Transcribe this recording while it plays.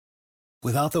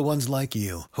Without the ones like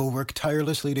you, who work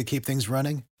tirelessly to keep things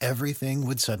running, everything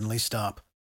would suddenly stop.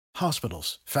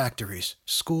 Hospitals, factories,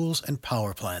 schools, and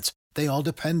power plants, they all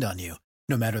depend on you.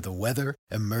 No matter the weather,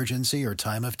 emergency, or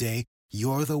time of day,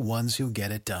 you're the ones who get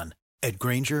it done. At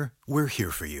Grainger, we're here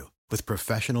for you with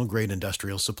professional-grade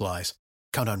industrial supplies.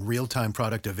 Count on real-time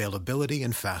product availability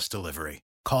and fast delivery.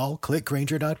 Call, click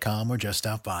Grainger.com, or just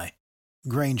stop by.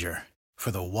 Grainger, for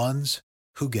the ones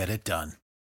who get it done.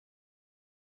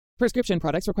 Prescription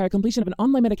products require completion of an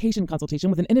online medication consultation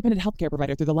with an independent healthcare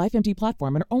provider through the LifeMD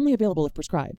platform and are only available if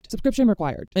prescribed. Subscription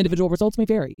required. Individual results may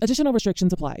vary. Additional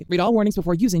restrictions apply. Read all warnings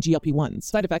before using GLP-1s.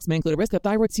 Side effects may include a risk of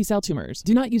thyroid C-cell tumors.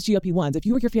 Do not use GLP-1s if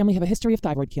you or your family have a history of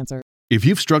thyroid cancer. If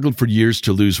you've struggled for years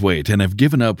to lose weight and have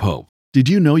given up hope, did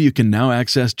you know you can now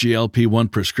access GLP-1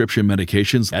 prescription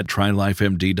medications at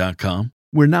TryLifeMD.com?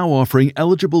 We're now offering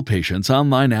eligible patients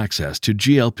online access to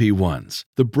GLP-1s,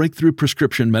 the breakthrough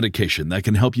prescription medication that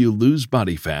can help you lose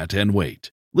body fat and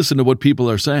weight. Listen to what people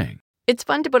are saying. It's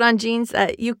fun to put on jeans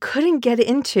that you couldn't get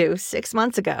into 6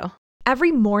 months ago.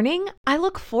 Every morning, I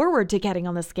look forward to getting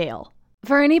on the scale.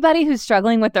 For anybody who's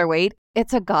struggling with their weight,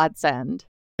 it's a godsend.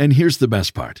 And here's the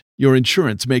best part. Your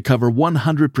insurance may cover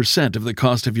 100% of the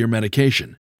cost of your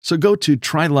medication. So go to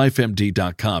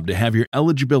TryLifeMD.com to have your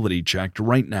eligibility checked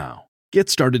right now. Get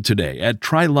started today at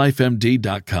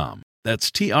TryLifeMD.com.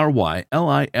 That's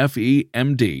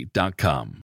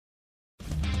TryLifeMD.com.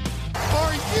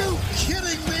 Are you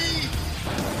kidding me?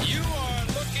 You are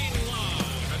looking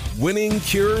live. Winning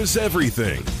cures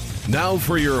everything. Now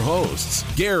for your hosts,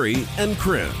 Gary and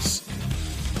Chris.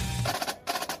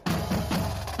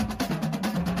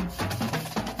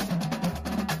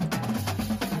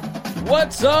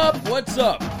 What's up? What's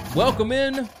up? Welcome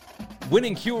in.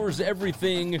 Winning cures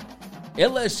everything.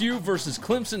 LSU versus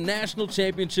Clemson National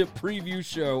Championship preview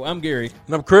show. I'm Gary.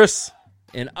 And I'm Chris.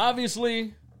 And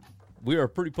obviously, we are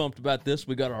pretty pumped about this.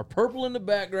 We got our purple in the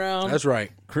background. That's right.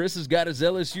 Chris has got his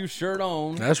LSU shirt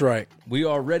on. That's right. We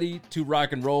are ready to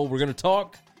rock and roll. We're going to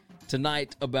talk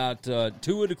tonight about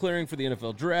Tua declaring for the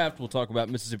NFL draft. We'll talk about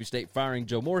Mississippi State firing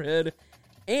Joe Moorhead.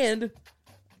 And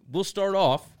we'll start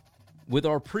off with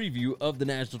our preview of the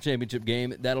National Championship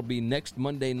game. That'll be next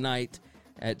Monday night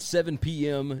at 7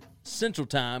 p.m. Central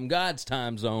Time, God's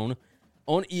time zone,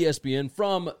 on ESPN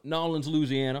from Nolens,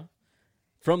 Louisiana,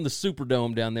 from the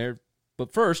Superdome down there.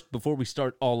 But first, before we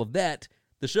start all of that,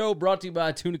 the show brought to you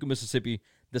by Tunica, Mississippi,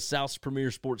 the South's premier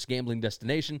sports gambling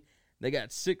destination. They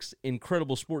got 6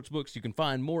 incredible sports books. You can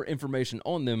find more information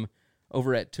on them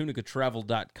over at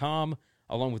tunicatravel.com,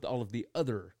 along with all of the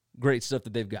other great stuff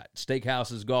that they've got.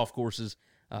 Steakhouses, golf courses,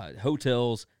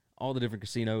 hotels, all the different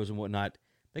casinos and whatnot.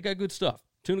 They got good stuff.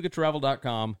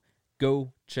 tunicatravel.com.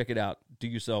 Go check it out. Do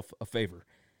yourself a favor.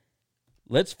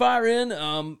 Let's fire in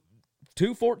 2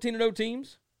 14-0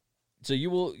 teams. So you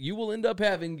will end up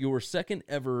having your second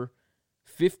ever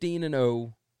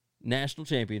 15-0 national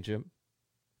championship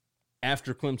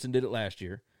after Clemson did it last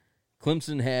year.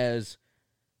 Clemson has,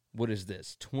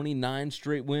 29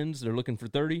 straight wins. They're looking for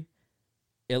 30.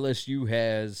 LSU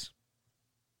has,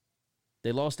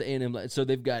 they lost to A&M, so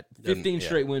they've got 15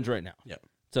 straight wins right now. Yeah.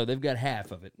 So they've got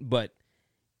half of it. But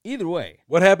either way,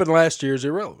 what happened last year is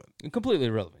irrelevant. Completely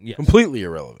irrelevant, yes. Completely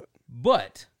irrelevant.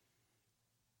 But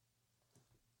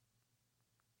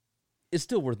it's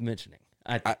still worth mentioning,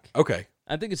 I think. Okay.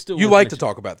 I think it's still You worth like mentioning. to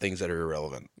talk about things that are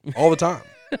irrelevant all the time.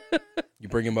 You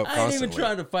bring them up constantly. I ain't even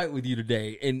trying to fight with you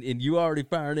today, and you already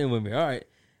fired in with me. All right.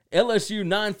 LSU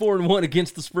 9-4-1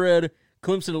 against the spread.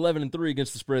 Clemson 11-3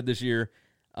 against the spread this year.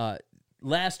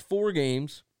 Last 4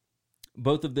 games,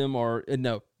 both of them are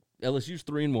LSU's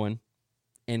 3-1,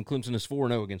 and Clemson is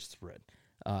 4-0 against the spread.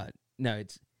 Now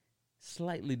it's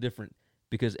slightly different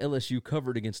because LSU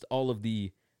covered against all of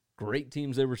the great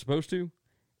teams they were supposed to,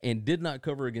 and did not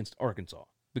cover against Arkansas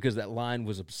because that line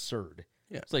was absurd.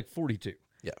 Yeah. It's like 42.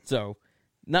 Yeah. So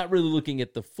not really looking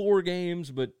at the 4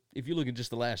 games, but if you look at just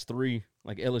the last 3,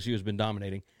 like LSU has been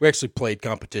dominating. We actually played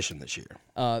competition this year.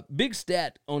 Big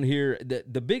stat on here,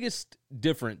 the biggest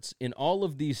difference in all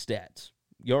of these stats,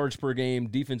 yards per game,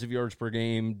 defensive yards per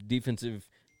game, defensive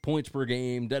points per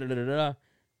game, da-da-da-da-da.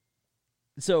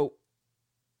 So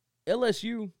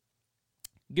LSU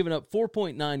giving up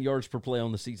 4.9 yards per play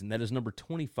on the season. That is number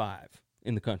 25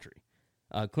 in the country.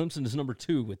 Clemson is number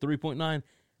 2 with 3.9.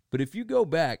 But if you go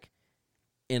back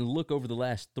and look over the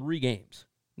last 3 games,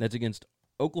 that's against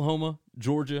Oklahoma,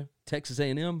 Georgia, Texas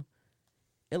A&M,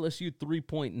 LSU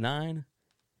 3.9.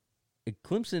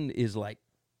 Clemson is like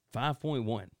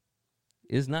 5.1.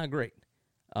 It's not great.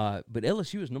 But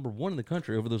LSU is number 1 in the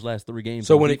country over those last 3 games.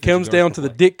 So when it comes down to the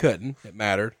dick cutting, it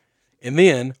mattered. And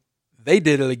then they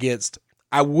did it against,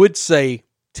 I would say,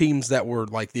 teams that were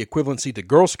like the equivalency to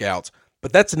Girl Scouts,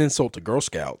 but that's an insult to Girl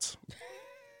Scouts.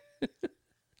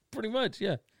 Pretty much,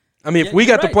 yeah. I mean, if we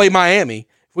got to play Miami,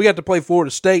 if we got to play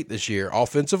Florida State this year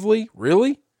offensively,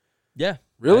 really? Yeah.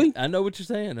 Really? I know what you're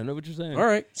saying. All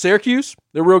right. Syracuse,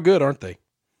 they're real good, aren't they?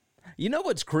 You know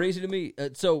what's crazy to me?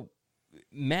 So,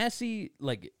 Massey,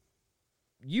 like,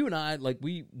 you and I, like,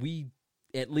 we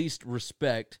at least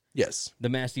respect the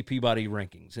Massey Peabody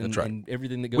rankings and, That's right. and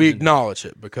everything that goes We into acknowledge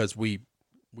it because we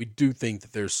do think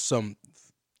that there's some,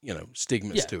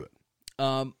 stigmas to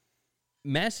it.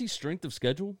 Massey's strength of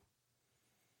schedule,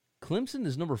 Clemson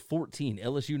is number 14,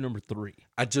 LSU number 3.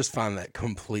 I just find that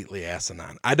completely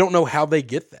asinine. I don't know how they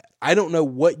get that. I don't know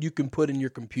what you can put in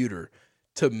your computer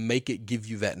to make it give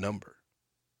you that number.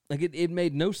 Like, it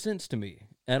made no sense to me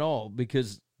at all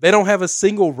because they don't have a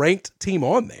single ranked team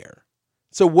on there.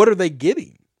 So what are they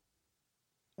getting?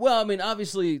 Well, I mean,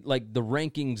 obviously, like, the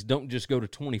rankings don't just go to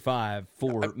 25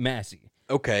 for Massey.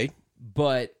 Okay.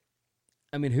 But,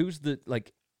 I mean, who's the,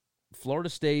 like, Florida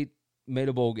State made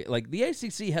a bowl game. Like, the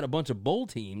ACC had a bunch of bowl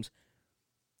teams.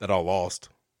 That all lost.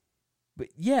 But,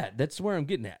 yeah, that's where I'm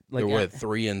getting at. Like, they were at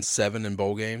 3-7 in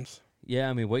bowl games. Yeah,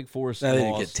 I mean, Wake Forest Now, lost. they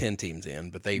didn't get 10 teams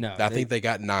in, but I think they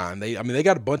got 9. They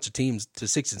got a bunch of teams to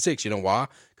 6-6. You know why?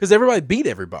 Because everybody beat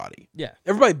everybody. Yeah.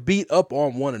 Everybody beat up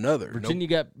on one another. Virginia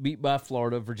got beat by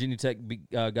Florida. Virginia Tech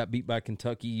got beat by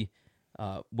Kentucky.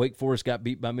 Wake Forest got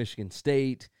beat by Michigan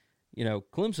State.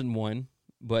 Clemson won,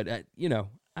 but,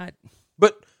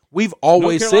 But we've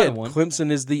always said won.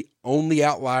 Clemson is the only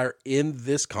outlier in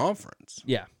this conference.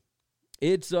 Yeah.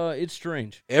 It's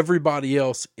strange. Everybody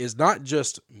else is not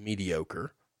just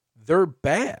mediocre; they're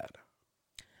bad.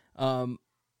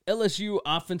 LSU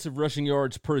offensive rushing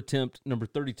yards per attempt, number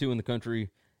 32 in the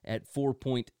country at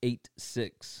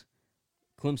 4.86.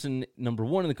 Clemson, number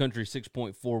 1 in the country,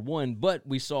 6.41. But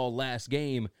we saw last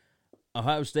game,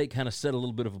 Ohio State kind of set a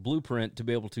little bit of a blueprint to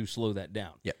be able to slow that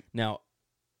down. Yeah. Now,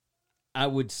 I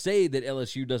would say that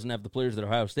LSU doesn't have the players that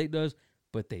Ohio State does,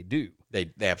 but they do. They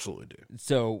absolutely do.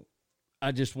 So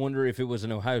I just wonder if it was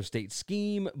an Ohio State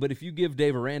scheme, but if you give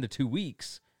Dave Aranda 2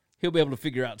 weeks, he'll be able to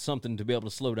figure out something to be able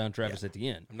to slow down Travis at the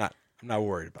end. I'm not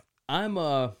worried about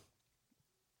it.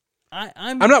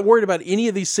 I'm not worried about any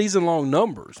of these season-long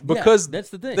numbers because that's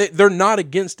the thing. They're not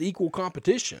against equal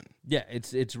competition. Yeah,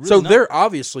 it's really so not. They're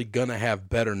obviously gonna have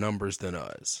better numbers than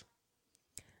us.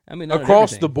 I mean, not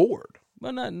across the board.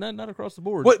 Well, not across the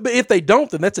board. But if they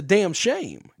don't, then that's a damn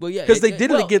shame. Well, yeah, because they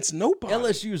did it against nobody.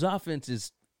 LSU's offense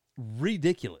is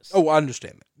ridiculous. Oh, I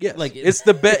understand that. Yes, like it's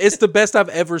the best. It's the best I've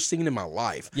ever seen in my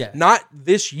life. Yeah, not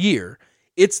this year.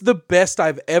 It's the best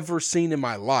I've ever seen in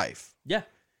my life. Yeah,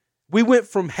 we went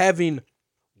from having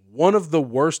one of the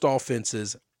worst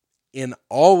offenses in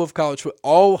all of college football,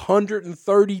 all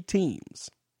 130 teams.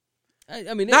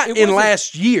 I mean, not in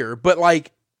last year, but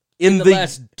like in the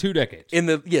last 2 decades. In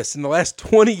the last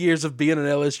 20 years of being an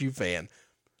LSU fan,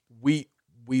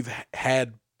 we've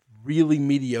had really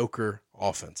mediocre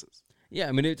offenses. Yeah,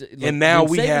 I mean, and now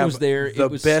we Saban have was there, the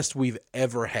best we've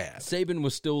ever had. Saban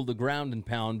was still the ground and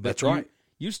pound. But that's right.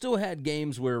 You still had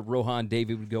games where Rohan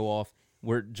Davey would go off,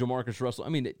 where Jamarcus Russell. I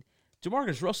mean,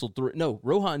 Jamarcus Russell threw. No,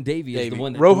 Rohan Davey is the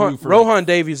one that threw for Rohan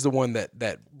Davey is the one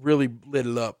that really lit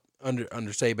it up under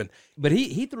Saban. But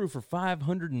he threw for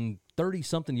 530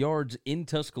 something yards in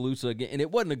Tuscaloosa again, and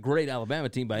it wasn't a great Alabama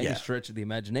team by any stretch of the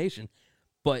imagination.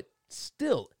 But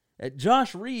still,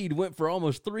 Josh Reed went for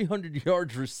almost 300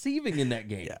 yards receiving in that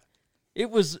game. Yeah. It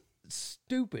was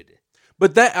stupid.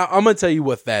 But I'm going to tell you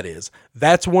what that is.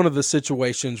 That's one of the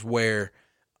situations where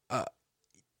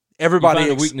everybody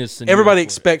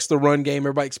expects the run game.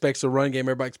 Everybody expects the run game.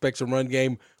 Everybody expects a run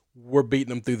game. We're beating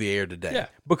them through the air today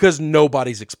because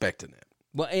nobody's expecting it.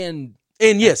 Well, and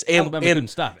yes, Alabama couldn't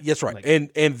stop it. That's right. Like,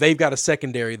 and they've got a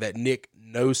secondary that Nick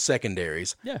knows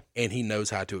secondaries. Yeah, and he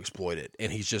knows how to exploit it,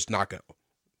 and he's just not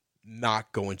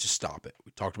going to stop it.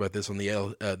 We talked about this on the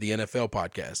NFL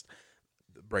podcast.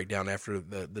 Breakdown after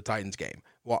the Titans game.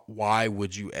 Why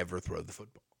would you ever throw the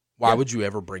football? Why would you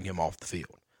ever bring him off the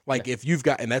field? Like if you've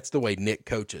got, and that's the way Nick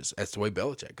coaches. That's the way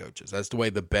Belichick coaches. That's the way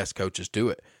the best coaches do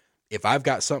it. If I've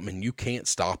got something and you can't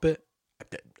stop it,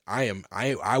 I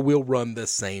will run the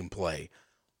same play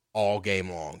all game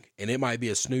long, and it might be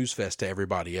a snooze fest to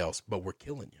everybody else, but we're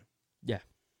killing you. Yeah,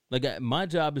 like my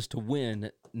job is to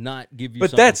win, not give you.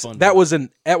 But something that was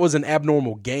an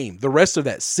abnormal game. The rest of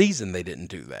that season, they didn't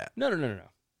do that. No.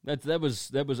 That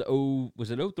was was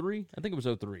it 03? I think it was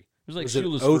 03. It was like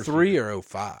Shula's it 03 or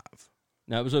 05?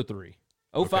 No, it was 03.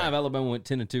 05, Alabama went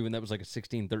 10-2, and that was like a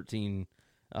 16-13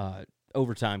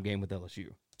 overtime game with LSU.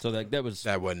 So that was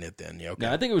That wasn't it then. Yeah, okay.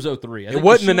 No, I think it was 03. It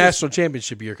wasn't the national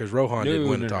championship year because Rohan didn't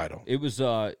win the title. It was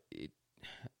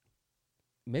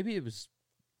maybe it was.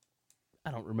 I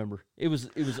don't remember. It was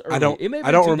early. I don't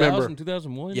remember.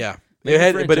 2001. Yeah, Maybe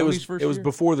but it Franconi's was year?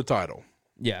 before the title.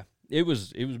 Yeah, it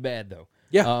was bad though.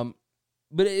 Yeah.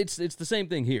 But it's the same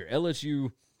thing here.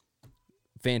 LSU,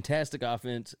 fantastic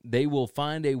offense. They will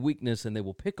find a weakness and they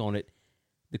will pick on it.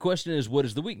 The question is, what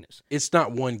is the weakness? It's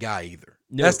not one guy either.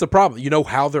 No. That's the problem. You know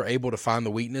how they're able to find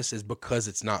the weakness is because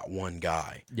it's not one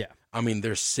guy. Yeah. I mean,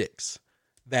 there's 6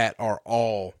 that are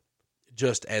all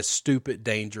just as stupid,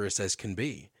 dangerous as can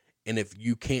be. And if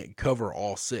you can't cover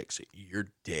all 6, you're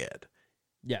dead.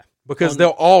 Yeah. Because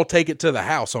they'll all take it to the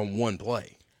house on one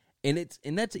play. And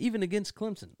that's even against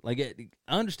Clemson. Like,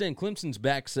 I understand Clemson's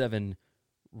back 7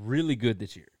 really good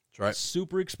this year. That's right.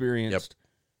 Super experienced.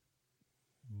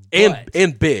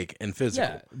 And big and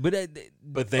physical. Yeah,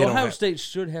 but they Ohio don't State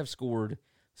should have scored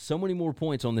so many more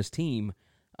points on this team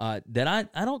that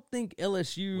I don't think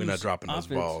LSU. We're not dropping those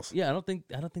balls. Yeah, I don't think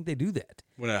they do that.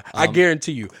 I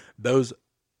guarantee you those.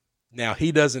 Now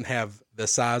he doesn't have the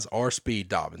size or speed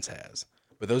Dobbins has,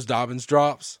 but those Dobbins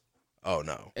drops. Oh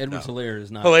no, Edwards-Helaire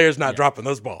is not. Hilaire's not dropping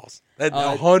those balls. That 100%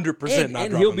 not dropping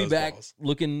and he'll be those back balls.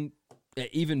 looking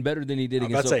even better than he did I'm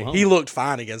against about to say Oklahoma. he looked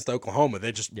fine against Oklahoma.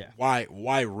 They just Yeah.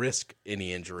 why risk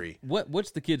any injury?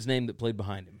 What's the kid's name that played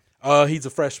behind him? He's a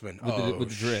freshman With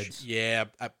the dreads. Yeah,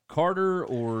 Carter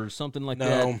or something like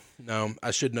that. No,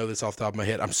 I should know this off the top of my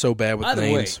head. I'm so bad with Either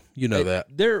names. way, You know that.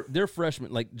 they're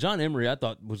freshmen. Like John Emery, I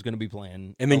thought was going to be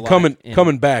playing, And then a lot,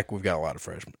 coming back, we've got a lot of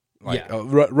freshmen. Like Yeah.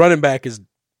 running back is,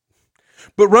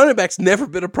 but running back's never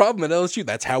been a problem at LSU.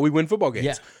 That's how we win football games.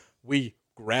 Yeah. We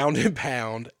ground and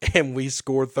pound, and we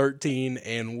score 13,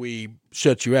 and we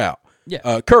shut you out.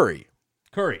 Yeah. Curry.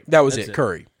 That was That's it.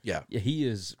 Curry. Yeah. Yeah, he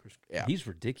is. Yeah. He's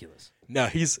ridiculous. No,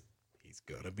 he's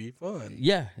gonna be fun.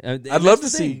 Yeah, I'd love to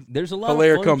see There's a lot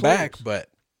Hilaire of fun come players. back, but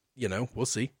we'll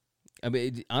see. I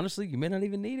mean, honestly, you may not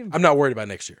even need him. I'm not worried about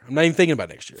next year. I'm not even thinking about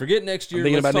next year. Forget next year. I'm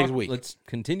thinking Let's about next week. Let's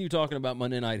continue talking about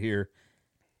Monday night here.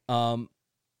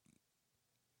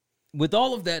 With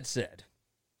all of that said,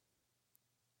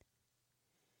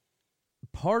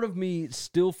 part of me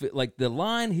still feel like the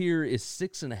line here is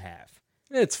 6.5.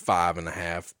 It's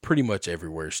 5.5, pretty much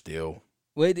everywhere still.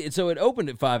 Well, so it opened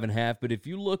at 5.5, but if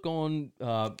you look on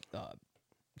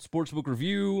Sportsbook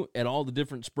Review at all the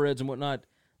different spreads and whatnot,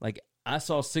 like I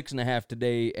saw 6.5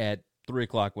 today at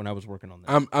 3:00 when I was working on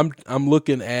this. I'm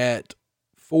looking at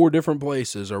 4 different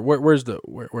places, or where do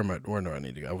I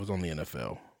need to go? I was on the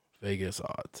NFL Vegas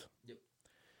odds. Yep.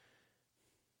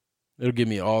 It'll give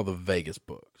me all the Vegas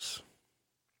books.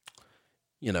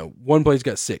 One place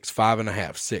got 6,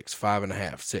 5.5, 6,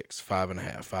 5.5, 6,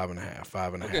 5.5, 5.5,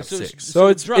 5.5, Okay, 6. So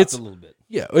it's dropped a little bit.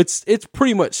 Yeah, it's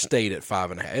pretty much stayed at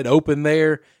 5.5. It opened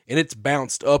there, and it's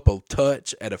bounced up a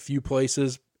touch at a few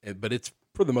places, but it's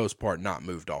for the most part not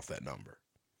moved off that number.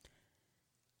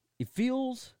 It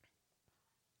feels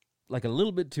like a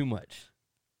little bit too much.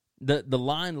 The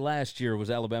line last year was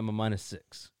Alabama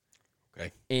 -6.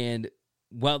 Okay. And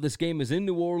while this game is in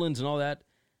New Orleans and all that,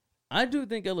 I do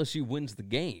think LSU wins the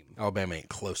game. Alabama ain't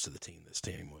close to the team this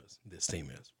team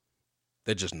is.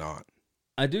 They're just not.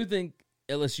 I do think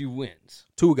LSU wins.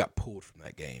 Tua got pulled from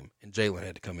that game, and Jalen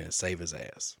had to come in and save his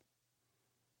ass.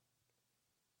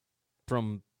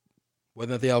 From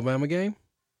Wasn't that the Alabama game?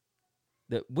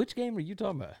 which game are you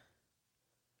talking about?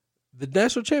 The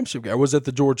national championship game. Or was that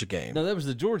the Georgia game? No, that was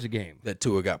the Georgia game. That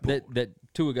Tua got pulled. That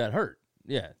Tua got hurt.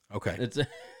 Yeah. Okay. It's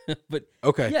but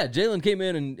Okay. yeah, Jalen came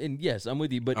in and yes, I'm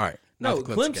with you. But All right. Not no,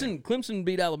 the Clemson Clemson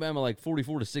beat Alabama like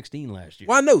 44-16 last year.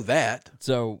 Well, I know that.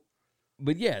 So,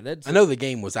 but yeah, that's I know the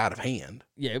game was out of hand.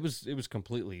 yeah, it was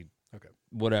completely Okay.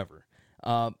 whatever.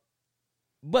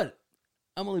 But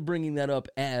I'm only bringing that up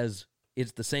as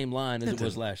it's the same line as it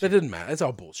was last That year. didn't matter. That's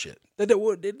all bullshit. It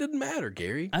didn't matter,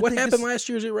 Gary. I What think happened this- last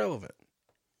year is irrelevant.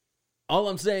 All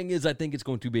I'm saying is I think it's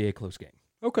going to be a close game.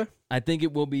 Okay. I think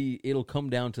it'll come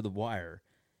down to the wire.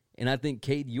 And I think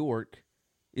Cade York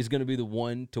is going to be the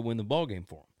one to win the ball game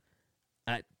for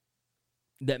him.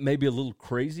 That may be a little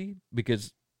crazy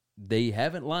because they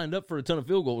haven't lined up for a ton of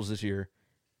field goals this year.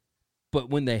 But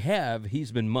when they have,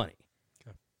 he's been money.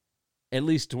 Okay. At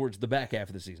least towards the back half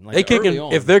of the season. Like They kicking early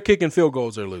on, if they're kicking field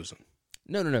goals, they're losing.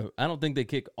 No. I don't think they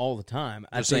kick all the time.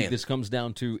 I Just think saying. this comes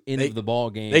down to end of the ball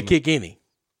game. They kick any.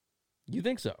 You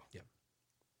think so? Yeah.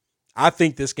 I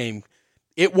think this game,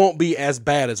 it won't be as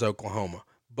bad as Oklahoma,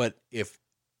 but if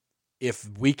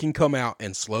we can come out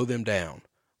and slow them down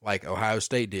like Ohio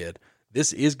State did,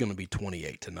 this is going to be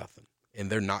 28-0, and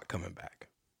they're not coming back.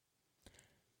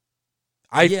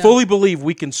 I fully believe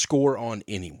we can score on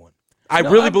anyone. I No,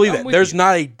 really I'm- believe I'm that. with There's you.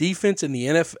 not a defense in the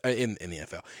in the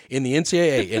NFL, in the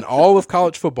NCAA, in all of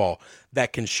college football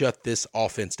that can shut this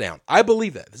offense down. I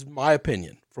believe that. This is my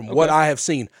opinion. From what Okay. I have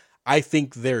seen, I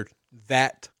think they're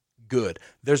that good.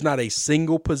 There's not a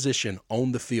single position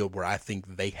on the field where I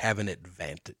think they have an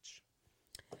advantage.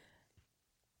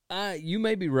 You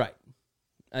may be right.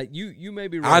 You may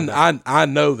be right. I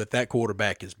know that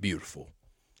quarterback is beautiful,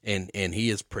 and he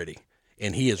is pretty,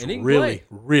 and he is And he can really play.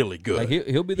 really good. Like,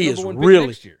 he'll be the he number is one pick really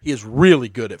next year. he is really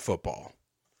good at football.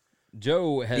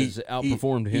 Joe has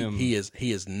outperformed him. He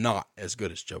is not as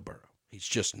good as Joe Burrow. He's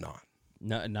just not.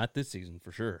 Not this season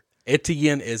for sure.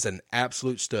 Etienne is an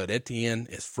absolute stud. Etienne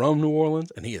is from New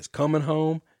Orleans, and he is coming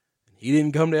home. He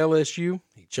didn't come to LSU.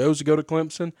 He chose to go to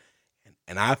Clemson,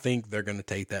 and I think they're going to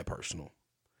take that personal.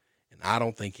 And I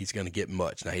don't think he's going to get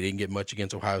much. Now, he didn't get much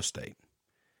against Ohio State.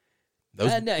 No,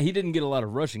 he didn't get a lot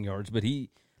of rushing yards, but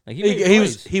he made he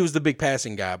plays. was the big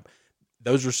passing guy.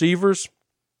 Those receivers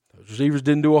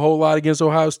didn't do a whole lot against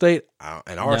Ohio State.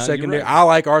 And our No, you're secondary, right. I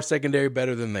like our secondary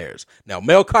better than theirs. Now,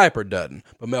 Mel Kiper doesn't,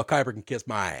 but Mel Kiper can kiss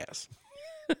my ass.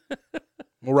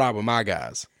 We'll ride with my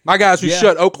guys. My guys who Yeah.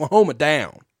 shut Oklahoma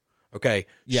down. Okay?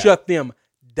 Yeah. Shut them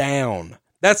down.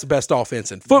 That's the best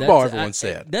offense in football, everyone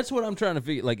said. That's what I'm trying to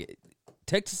figure. Like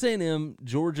Texas A&M,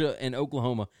 Georgia, and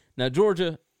Oklahoma. Now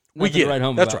Georgia, We nothing get to write it.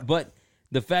 home That's about. right. But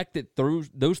the fact that through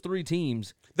those three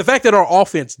teams, The fact that our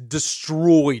offense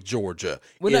destroyed Georgia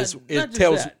Well, not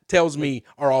just that. tells me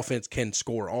our offense can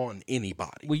score on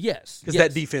anybody. well, yes, Because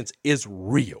that defense is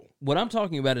real. What I'm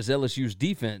talking about is LSU's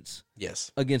defense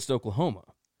Yes. against Oklahoma,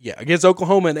 Yeah, against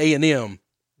Oklahoma and A&M,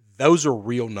 those are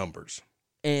real numbers.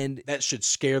 and That should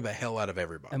scare the hell out of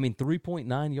everybody. I mean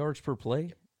 3.9 yards per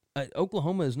play.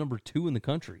 Oklahoma is number 2 in the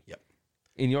country. Yep.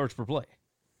 In yards per play,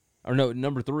 or no,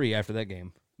 number 3 after that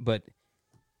game. But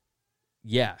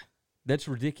yeah, that's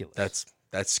ridiculous.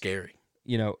 That's scary.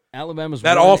 Alabama's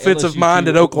That 1, offensive LSU mind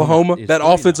 2, at Oklahoma, is that 3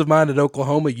 now. offensive mind at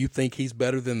Oklahoma, you think he's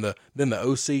better than the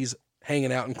OCs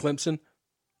hanging out in Clemson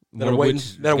that One are of waiting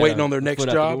which that are got waiting a on their next foot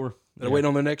out the job? door. That are waiting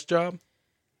on their next job?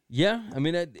 Yeah, I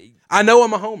mean, I know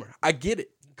I'm a homer. I get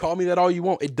it. Call me that all you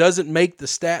want. It doesn't make the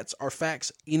stats or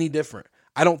facts any different.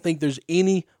 I don't think there's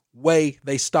any way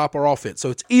they stop our offense. So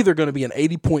it's either going to be an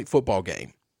 80-point football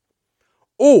game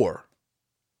or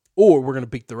we're going to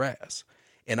beat their ass.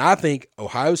 And I think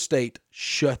Ohio State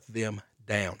shut them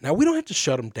down. Now, we don't have to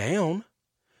shut them down.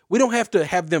 We don't have to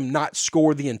have them not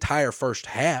score the entire first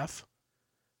half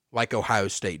like Ohio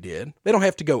State did. They don't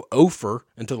have to go over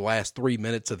until the last 3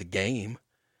 minutes of the game.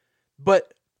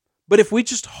 But if we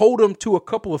just hold them to a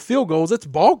couple of field goals, it's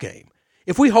ball game.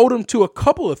 If we hold them to a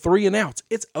couple of 3 and outs,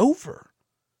 it's over.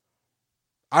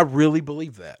 I really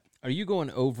believe that. are you going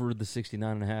over the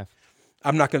 69.5?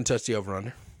 I'm not going to touch the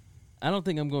over-under. I don't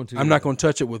think I'm going to. I'm not going to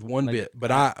touch it with one Like, bit.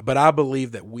 But I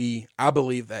believe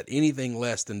that anything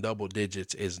less than double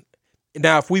digits is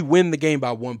now. If we win the game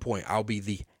by 1 point, I'll be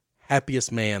the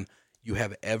happiest man you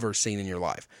have ever seen in your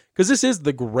life, because this is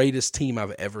the greatest team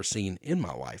I've ever seen in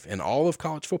my life in all of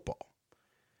college football,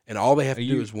 and all they have to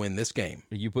do is win this game.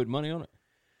 Are you putting money on it?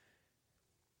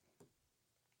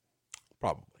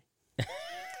 Probably.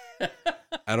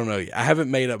 I don't know yet. I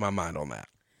haven't made up my mind on that.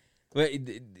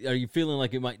 Wait, are you feeling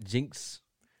like it might jinx?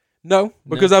 No,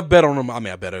 because I've bet on them. I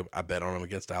mean, I bet on them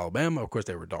against Alabama. Of course,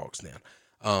 they were dogs then.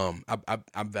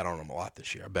 I bet on them a lot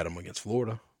this year. I bet them against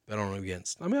Florida. I bet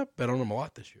on them a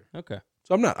lot this year. Okay.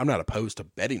 So I'm not opposed to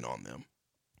betting on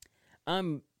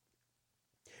them.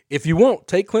 If you won't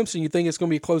take Clemson, you think it's going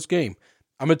to be a close game.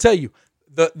 I'm going to tell you,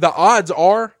 the odds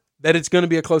are that it's going to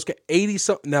be a close game.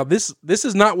 80-something. Now, this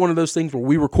is not one of those things where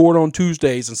we record on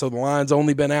Tuesdays, and so the line's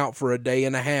only been out for a day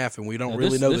and a half, and we don't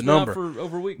really know the number. For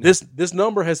over a week now. This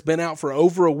number has been out for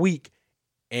over a week,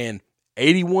 and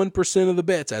 81% of the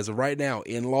bets as of right now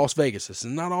in Las Vegas. This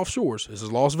is not offshores. This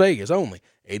is Las Vegas only.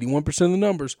 81% of the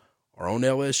numbers are on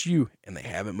LSU, and they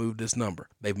haven't moved this number.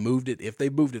 They've moved it. If they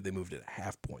moved it, they moved it a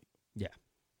half point. Yeah.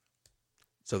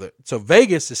 So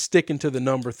Vegas is sticking to the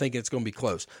number, thinking it's going to be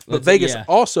close. But Vegas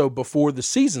also, before the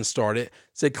season started,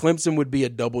 said Clemson would be a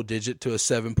double-digit to a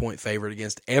 7-point favorite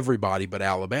against everybody but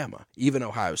Alabama, even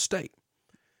Ohio State.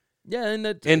 Yeah,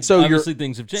 and so obviously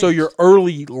things have changed. So your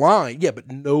early line, but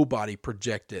nobody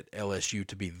projected LSU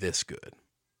to be this good.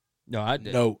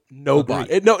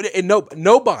 Nobody.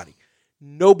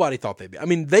 Nobody thought they'd be. I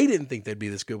mean, they didn't think they'd be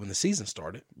this good when the season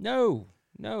started. No.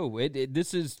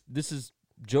 This is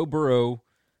Joe Burrow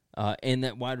and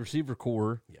that wide receiver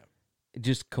core. Yeah.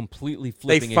 Just completely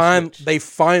flipping. They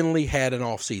finally had an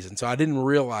off season. So I didn't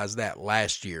realize that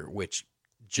last year, which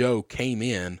Joe came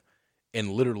in and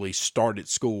literally started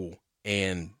school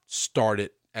and started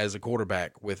as a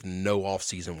quarterback with no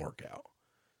off-season workout.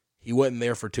 He wasn't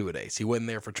there for two-a-days. He wasn't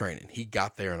there for training. He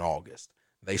got there in August.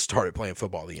 They started playing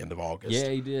football at the end of August. Yeah,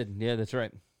 he did. Yeah, that's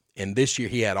right. And this year,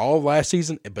 he had all of last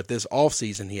season, but this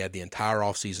offseason, he had the entire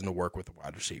offseason to work with the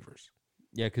wide receivers.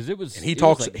 Yeah, because it was. And he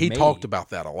May. talked about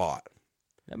that a lot.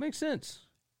 That makes sense.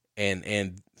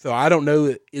 And so I don't know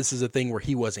that this is a thing where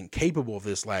he wasn't capable of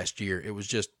this last year. It was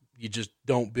just you just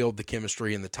don't build the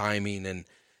chemistry and the timing, and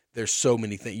there's so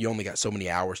many things. You only got so many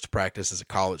hours to practice as a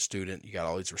college student. You got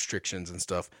all these restrictions and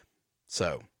stuff.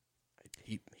 So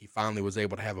he finally was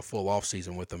able to have a full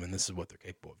offseason with them, and this is what they're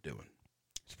capable of doing.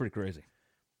 It's pretty crazy.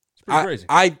 It's pretty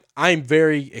crazy. I'm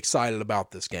very excited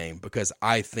about this game because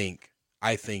I think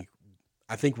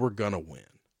we're gonna win.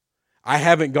 I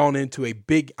haven't gone into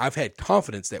I've had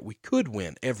confidence that we could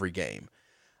win every game.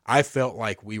 I felt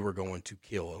like we were going to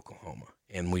kill Oklahoma,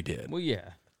 and we did. Well,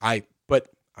 yeah. I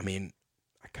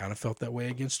kind of felt that way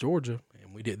against Georgia,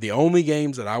 and we did. The only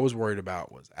games that I was worried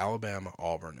about was Alabama,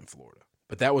 Auburn, and Florida.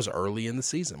 But that was early in the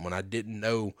season when I didn't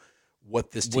know what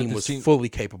this team was fully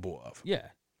capable of. Yeah.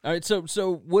 All right.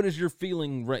 So what is your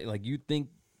feeling? Right? Like you think?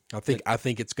 I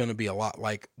think it's going to be a lot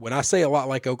like when I say a lot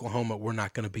like Oklahoma. We're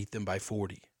not going to beat them by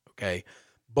 40. Okay,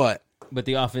 but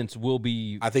the offense will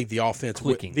be. I think the offense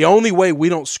clicking. The only way we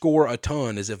don't score a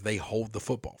ton is if they hold the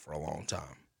football for a long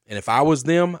time. And if I was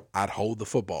them, I'd hold the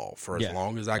football for as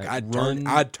long as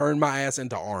I'd turn my ass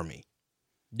into Army.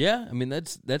 Yeah, I mean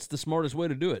that's the smartest way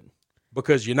to do it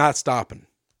because you're not stopping.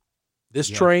 This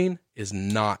train is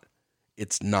not.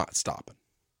 It's not stopping.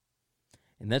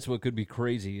 And that's what could be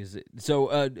crazy.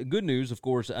 So good news, of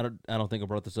course. I don't think I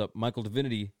brought this up. Michael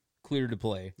Divinity cleared to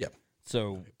play. Yep.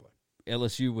 So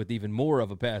LSU with even more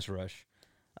of a pass rush.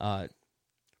 Now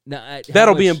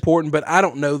that'll be important, but I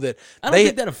don't know that. I don't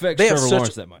think that affects Trevor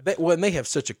Lawrence that much. And they have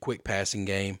such a quick passing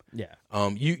game. Yeah.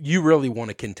 You really want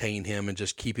to contain him and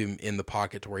just keep him in the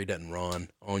pocket to where he doesn't run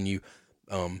on you.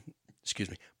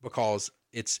 Because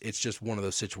it's just one of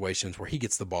those situations where he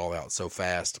gets the ball out so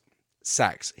fast.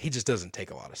 Sacks. He just doesn't take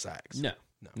a lot of sacks. No.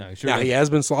 He has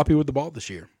been sloppy with the ball this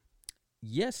year.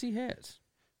 Yes, he has.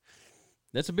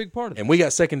 That's a big part of it. And we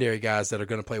got secondary guys that are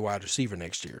going to play wide receiver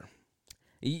next year.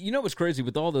 You know what's crazy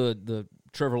with all the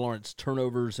Trevor Lawrence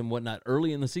turnovers and whatnot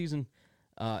early in the season?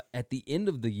 At the end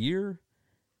of the year,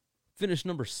 finished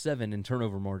number 7 in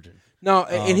turnover margin. No,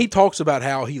 and he talks about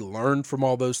how he learned from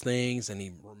all those things and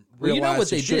he realized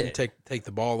he shouldn't take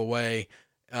the ball away.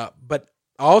 But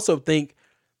I also think,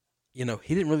 he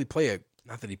didn't really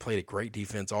not that he played a great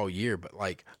defense all year, but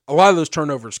like a lot of those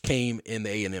turnovers came in the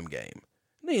A&M game.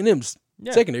 And A&M's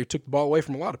secondary took the ball away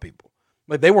from a lot of people.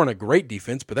 Like they weren't a great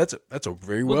defense, but that's a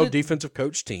very well defensive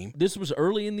coach team. This was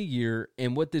early in the year,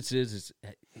 and what this is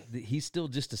he's still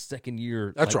just a second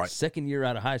year. That's right. Second year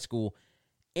out of high school,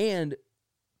 and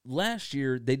last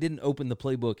year they didn't open the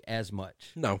playbook as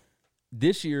much. No.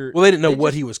 This year, they didn't know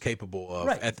what he was capable of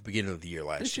at the beginning of the year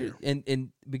last year.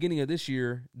 And beginning of this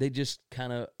year, they just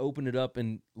kind of opened it up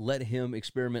and let him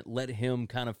experiment, let him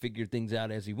kind of figure things out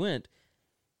as he went.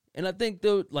 And I think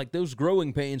those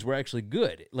growing pains were actually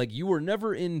good. Like you were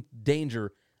never in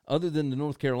danger, other than the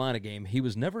North Carolina game. He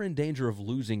was never in danger of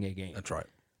losing a game. That's right.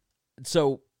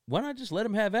 So why not just let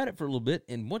him have at it for a little bit?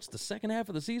 And once the second half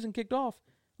of the season kicked off,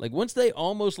 like once they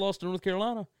almost lost to North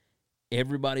Carolina,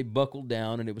 everybody buckled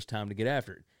down and it was time to get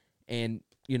after it. And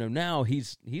now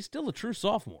he's still a true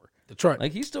sophomore. That's right.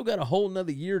 Like he's still got a whole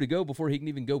another year to go before he can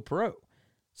even go pro.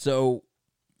 So,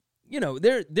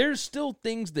 there's still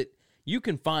things that you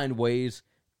can find ways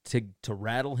to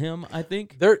rattle him, I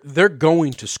think. They're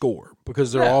going to score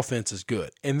because their offense is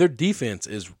good. And their defense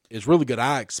is really good.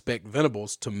 I expect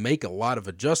Venables to make a lot of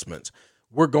adjustments.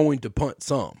 We're going to punt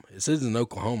some. This isn't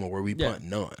Oklahoma where we punt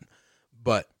none.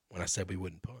 But when I said we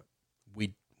wouldn't punt,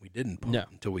 we didn't punt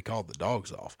until we called the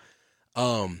dogs off.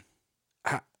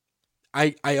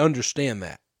 I understand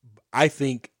that. I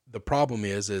think the problem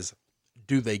is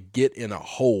do they get in a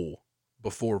hole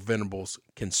before Venables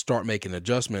can start making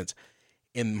adjustments?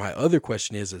 And my other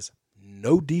question is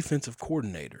no defensive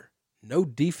coordinator, no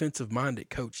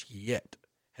defensive-minded coach yet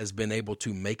has been able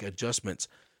to make adjustments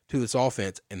to this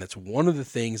offense. And that's one of the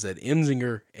things that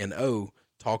Enzinger and O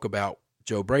talk about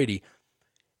Joe Brady.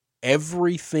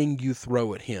 Everything you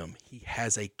throw at him, he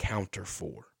has a counter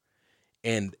for.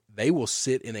 And they will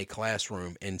sit in a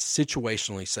classroom and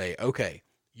situationally say, okay,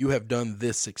 you have done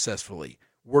this successfully.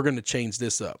 We're going to change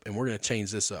this up, and we're going to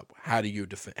change this up. How do you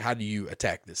How do you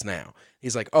attack this now?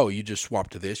 He's like, oh, you just swap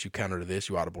to this, you counter to this,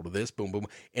 you audible to this, boom, boom.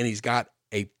 And he's got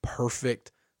a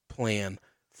perfect plan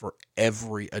for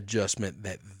every adjustment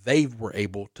that they were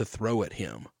able to throw at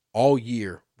him all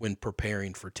year when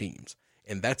preparing for teams.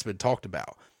 And that's been talked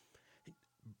about.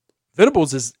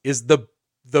 Venables is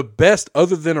the best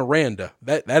other than Aranda.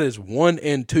 That is 1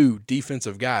 and 2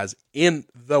 defensive guys in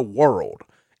the world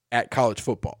at college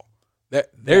football.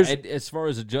 There's as far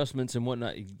as adjustments and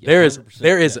whatnot, there is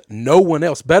 100%, no one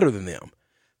else better than them.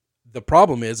 The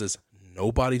problem is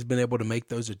nobody's been able to make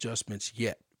those adjustments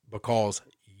yet because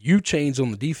you change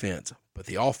on the defense, but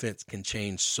the offense can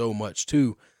change so much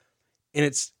too. And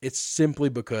it's simply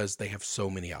because they have so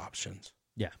many options.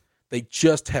 Yeah. They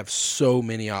just have so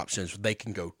many options. They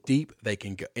can go deep. They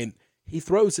can go, and he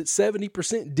throws at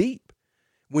 70% deep.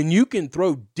 When you can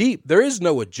throw deep, there is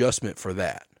no adjustment for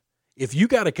that. If you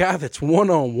got a guy that's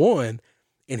one-on-one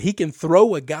and he can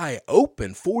throw a guy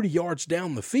open 40 yards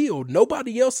down the field,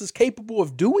 nobody else is capable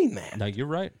of doing that. No, you're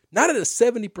right. Not at a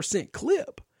 70%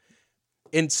 clip.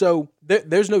 And so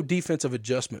there's no defensive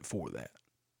adjustment for that.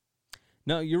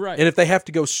 No, you're right. And if they have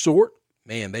to go short,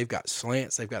 man, they've got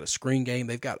slants, they've got a screen game,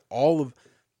 they've got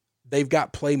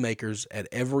playmakers at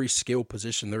every skill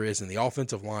position there is, and the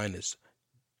offensive line is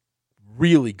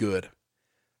really good.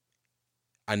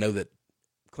 I know that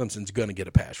Clemson's going to get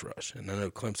a pass rush, and I know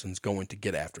Clemson's going to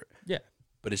get after it. Yeah.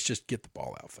 But it's just get the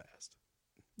ball out fast.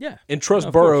 Yeah. And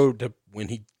trust Burrow to when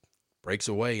he breaks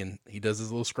away and he does his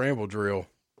little scramble drill.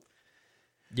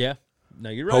 Yeah. No,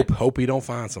 you're right. Hope he don't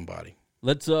find somebody.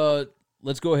 Let's go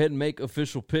ahead and make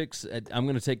official picks. I'm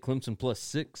going to take Clemson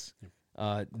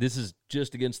 +6. This is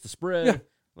just against the spread. Yeah.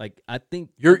 Like I think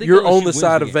you're LSU on the wins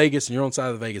side of game. Vegas, and you're on the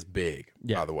side of Vegas big.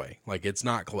 Yeah. By the way, like it's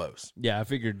not close. Yeah, I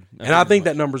figured. And I think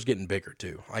that number's getting bigger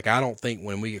too. Like I don't think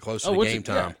when we get close to game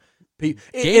time, Game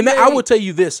and day. I will tell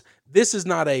you this: this is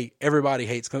not a everybody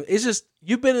hates Clemson. It's just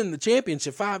you've been in the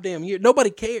championship 5 damn years. Nobody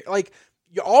cares. Like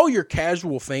all your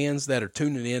casual fans that are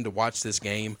tuning in to watch this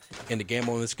game and to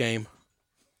gamble on this game.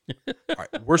 All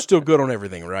right, we're still good on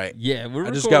everything, right? Yeah, we're.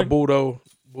 I just got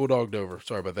bulldogged over.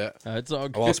 Sorry about that. It's all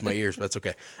good. I lost my ears, but that's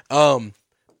okay.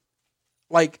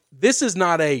 Like this is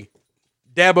not a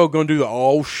Dabo going to do the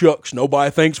oh shucks.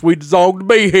 Nobody thinks we deserve to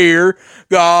be here.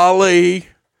 Golly,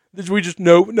 we just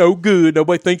no good.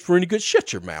 Nobody thinks we're any good.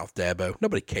 Shut your mouth, Dabo.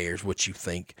 Nobody cares what you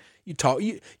think. You talk.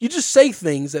 You just say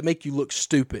things that make you look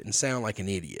stupid and sound like an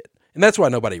idiot, and that's why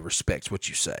nobody respects what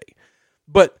you say.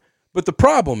 But the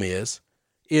problem is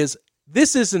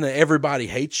this isn't a everybody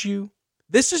hates you.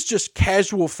 This is just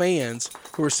casual fans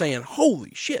who are saying,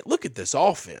 holy shit, look at this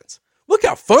offense. Look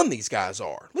how fun these guys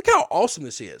are. Look how awesome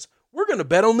this is. We're going to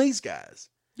bet on these guys.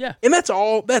 Yeah. And that's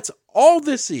all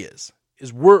this is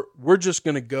we're just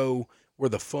going to go where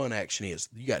the fun action is.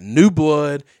 You got new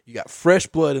blood. You got fresh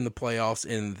blood in the playoffs,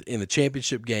 in the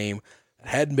championship game that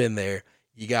hadn't been there.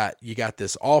 You got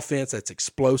this offense that's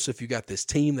explosive. You got this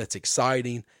team that's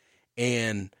exciting.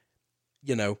 And,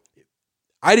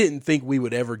 I didn't think we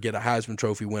would ever get a Heisman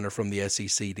Trophy winner from the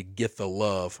SEC to get the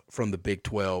love from the Big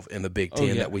 12 and the Big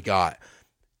 10 that we got.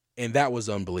 And that was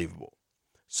unbelievable.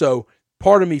 So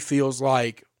part of me feels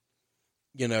like,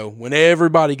 when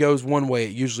everybody goes one way,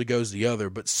 it usually goes the other.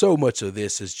 But so much of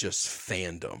this is just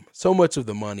fandom. So much of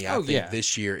the money, I think,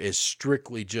 this year is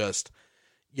strictly just,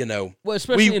 well,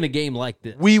 especially in a game like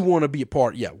this. We want to be a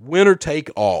part. Yeah, winner take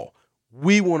all.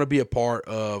 We want to be a part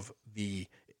of the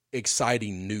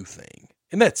exciting new thing.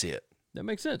 And that's it. That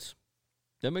makes sense.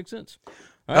 All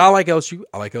right. I like LSU.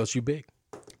 I like LSU big.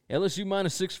 LSU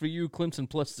 -6 for you, Clemson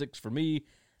 +6 for me.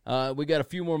 We got a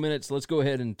few more minutes. Let's go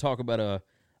ahead and talk about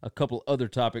a couple other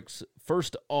topics.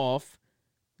 First off,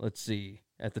 let's see,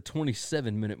 at the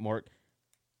 27-minute mark,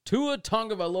 Tua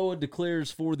Tagovailoa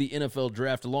declares for the NFL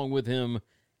draft. Along with him,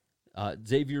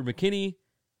 Xavier McKinney,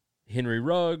 Henry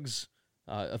Ruggs,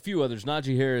 a few others.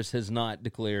 Najee Harris has not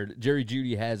declared. Jerry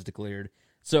Jeudy has declared.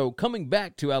 So coming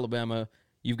back to Alabama,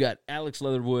 you've got Alex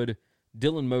Leatherwood,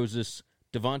 Dylan Moses,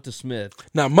 Devonta Smith.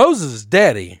 Now, Moses'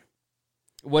 daddy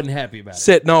wasn't happy about it.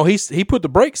 Said, no, he put the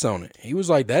brakes on it. He was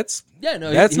like, that's he not put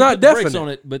the definite. brakes on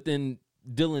it, but then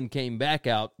Dylan came back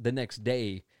out the next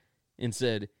day and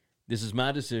said, this is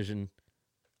my decision.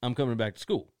 I'm coming back to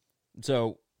school.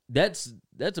 So that's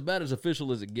about as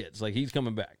official as it gets. Like, he's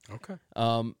coming back.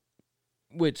 Okay.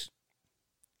 Which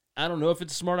I don't know if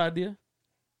it's a smart idea.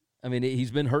 I mean, he's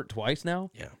been hurt twice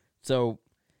now. Yeah. So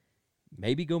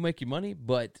maybe go make your money,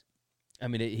 but I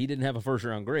mean, he didn't have a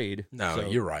first-round grade. No, so,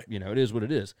 you're right. It is what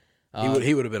it is.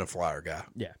 He would have been a flyer guy.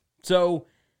 Yeah. So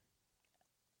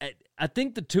I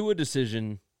think the Tua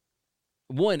decision,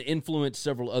 one, influenced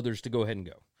several others to go ahead and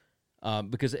go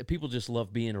because people just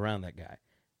love being around that guy.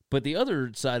 But the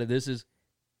other side of this is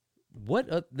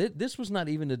this was not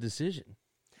even a decision.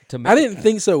 I didn't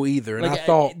think so either, and I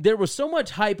thought there was so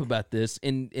much hype about this,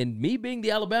 and me being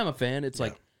the Alabama fan, it's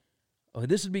like, oh,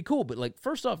 this would be cool. But like,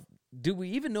 first off, do we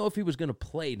even know if he was going to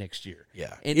play next year?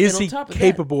 Yeah. And, Is and on he top of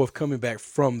capable of coming back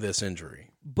from this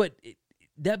injury? But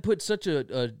that puts such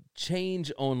a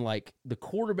change on like the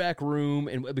quarterback room,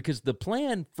 and because the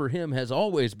plan for him has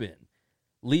always been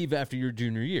leave after your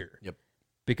junior year. Yep.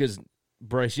 Because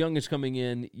Bryce Young is coming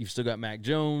in, you've still got Mac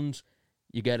Jones,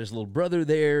 you got his little brother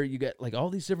there, you got like all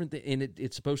these different things, and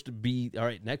it's supposed to be all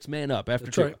right. Next man up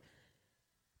after Tua. Right.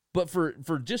 But for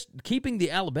just keeping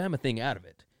the Alabama thing out of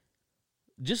it,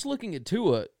 just looking at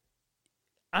Tua,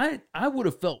 I would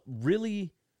have felt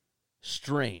really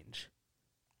strange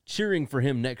cheering for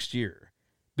him next year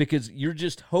because you're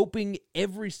just hoping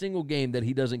every single game that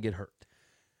he doesn't get hurt.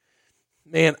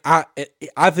 Man, I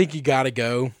think you got to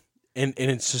go, and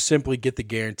it's to simply get the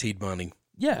guaranteed money.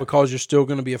 Yeah. Because you're still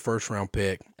going to be a first-round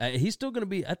pick. He's still going to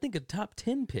be, I think, a top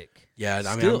 10 pick. Yeah,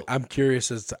 I Still. mean, I'm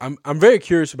curious I'm very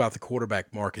curious about the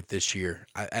quarterback market this year.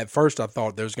 At first, I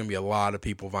thought there was going to be a lot of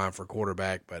people vying for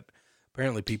quarterback, but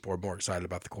apparently people are more excited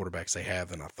about the quarterbacks they have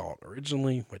than I thought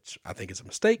originally, which I think is a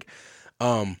mistake.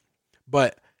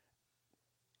 But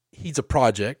he's a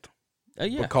project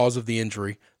because of the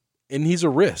injury, and he's a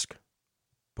risk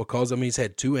because, he's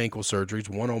had 2 ankle surgeries,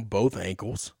 one on both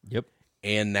ankles. Yep.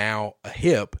 And now a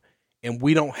hip, and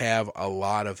we don't have a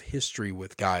lot of history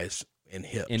with guys in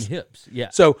hips. Yeah.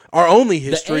 So our only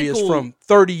history is ankle- from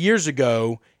 30 years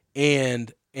ago,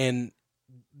 and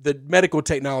the medical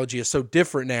technology is so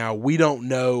different now. We don't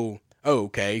know. Oh,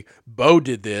 okay, Bo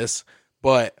did this,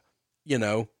 but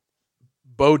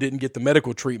Bo didn't get the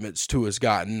medical treatments Tua's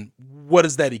gotten. What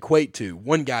does that equate to?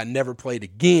 One guy never played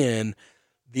again.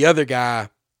 The other guy,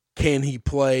 can he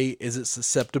play? Is it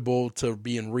susceptible to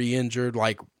being re-injured?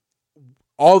 Like,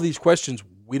 all these questions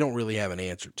we don't really have an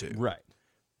answer to. Right.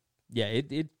 Yeah,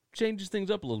 it changes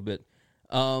things up a little bit.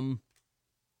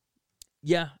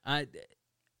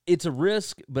 It's a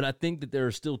risk, but I think that there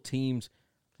are still teams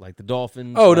like the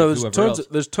Dolphins. Oh, no,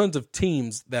 there's tons of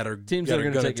teams that are going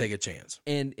to take a chance.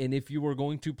 And if you are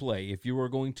going to play, if you are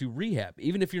going to rehab,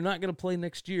 even if you're not going to play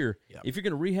next year, if you're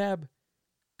going to rehab,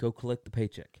 go collect the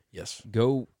paycheck. Yes.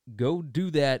 Go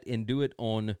do that and do it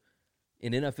on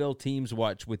an NFL team's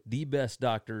watch with the best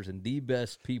doctors and the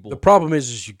best people. The problem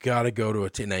is you got to go to a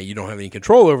team. Now, you don't have any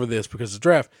control over this because of the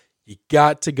draft. You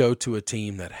got to go to a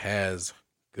team that has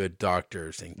good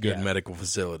doctors and good medical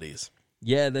facilities.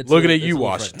 Yeah, that's looking at you,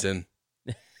 Washington.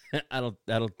 I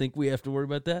don't think we have to worry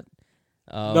about that.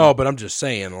 No, but I'm just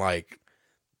saying, like,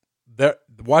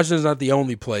 Washington's not the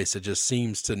only place that just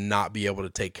seems to not be able to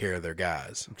take care of their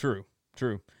guys. True.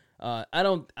 I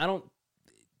don't.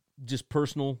 Just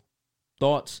personal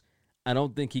thoughts. I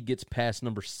don't think he gets past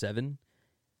number 7.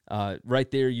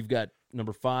 Right there, you've got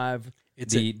number 5.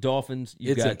 Dolphins.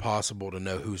 It's impossible to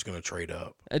know who's going to trade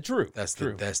up. True. That's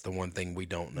the one thing we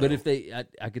don't know. But if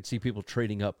I could see people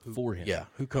trading up for him. Yeah,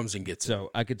 who comes and gets him?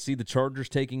 So I could see the Chargers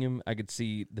taking him. I could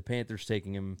see the Panthers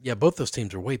taking him. Yeah, both those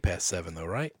teams are way past 7, though,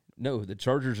 right? No, the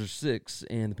Chargers are 6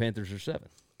 and the Panthers are 7.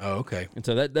 Oh, okay. And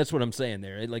so that's what I'm saying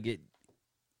there.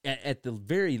 At the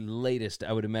very latest,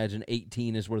 I would imagine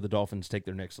 18 is where the Dolphins take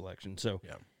their next selection. So,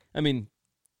 yeah. I mean,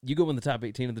 you go in the top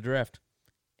 18 of the draft,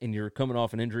 and you're coming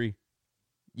off an injury,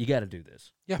 you got to do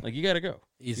this. Yeah. Like, you got to go.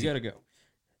 Easy. You got to go.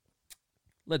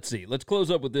 Let's see. Let's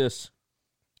close up with this.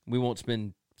 We won't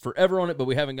spend forever on it, but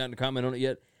we haven't gotten a comment on it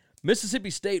yet. Mississippi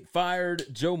State fired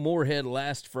Joe Moorhead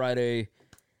last Friday.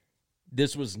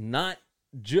 This was not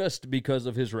just because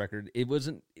of his record. It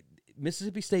wasn't.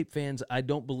 Mississippi State fans, I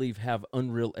don't believe, have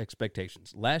unreal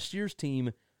expectations. Last year's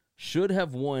team should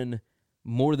have won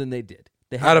more than they did.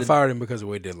 I'd have fired him because of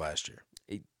what he did last year.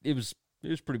 It was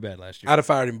pretty bad last year. I'd have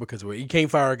fired him because of what you can't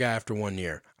fire a guy after 1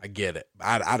 year. I get it.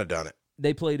 I'd have done it.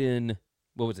 They played in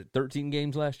 13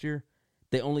 games last year.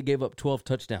 They only gave up 12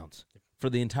 touchdowns for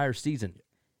the entire season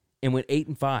and went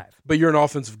 8-5. But you're an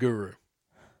offensive guru.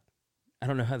 I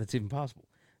don't know how that's even possible.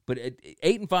 But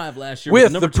 8-5 last year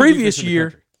with was the previous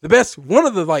year, the best, one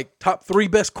of the top 3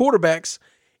 best quarterbacks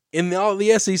in all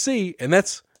the SEC, and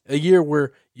that's a year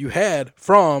where you had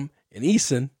Fromm and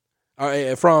and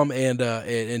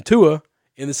Tua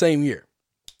in the same year.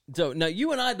 So now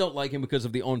you and I don't like him because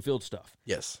of the on-field stuff.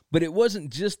 Yes, but it wasn't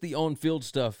just the on-field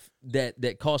stuff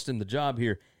that cost him the job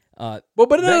here. But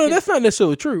that's not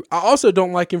necessarily true. I also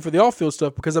don't like him for the off-field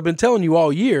stuff because I've been telling you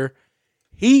all year,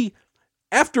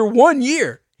 after 1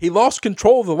 year, he lost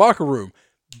control of the locker room.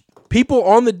 People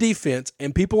on the defense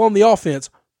and people on the offense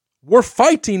were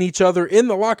fighting each other in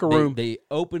the locker room. They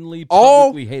openly,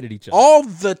 publicly hated each other. All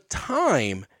the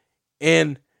time.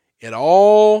 And it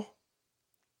all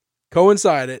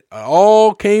coincided. It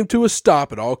all came to a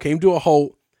stop. It all came to a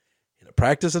halt in a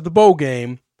practice at the bowl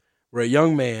game where a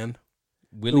young man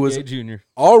Willie was Gay Jr.,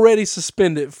 already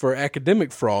suspended for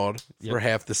academic fraud Yep. for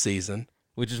half the season,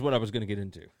 which is what I was going to get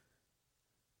into.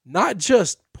 not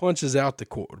just punches out the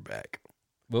quarterback,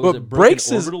 What was but it, breaks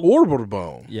broken his orbital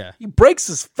bone. Yeah. He breaks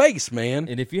his face, man,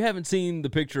 And if you haven't seen the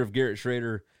picture of Garrett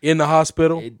Schrader, in the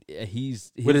hospital.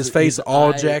 he's With his face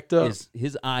all jacked up.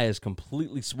 His eye is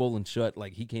completely swollen shut,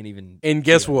 like he can't even. And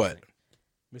guess see what? anything.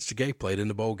 Mr. Gay played in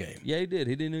the bowl game. Yeah, he did.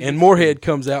 He didn't. even And get Moorhead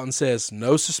comes out and says,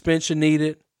 no suspension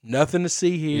needed, nothing to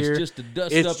see here. It's just a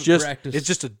dust up in practice. It's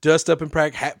just a dust up in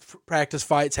practice. Practice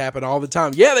fights happen all the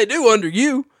time. Yeah, they do under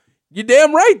you. You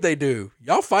damn right they do.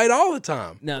 Y'all fight all the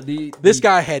time. Now This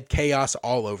guy had chaos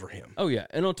all over him. Oh yeah,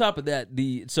 and on top of that,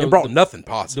 It brought nothing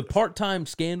positive. The part-time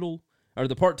scandal or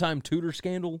the part-time tutor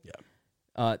scandal.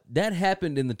 Yeah. That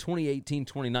happened in the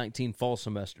 2018-2019 fall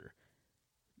semester.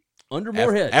 Under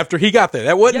Moorhead. After he got there.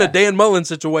 That wasn't Yeah. a Dan Mullen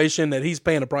situation that he's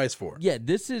paying a price for. Yeah,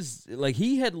 this is like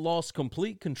he had lost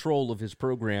complete control of his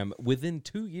program within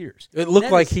 2 years. It looked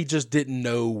That like is- he just didn't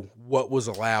know what was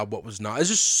allowed, what was not. It's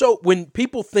just so when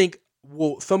people think,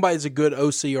 well, somebody's a good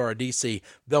OC or a DC,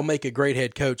 they'll make a great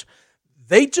head coach.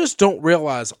 They just don't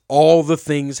realize all the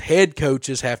things head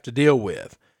coaches have to deal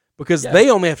with because they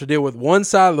only have to deal with one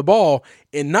side of the ball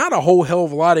and not a whole hell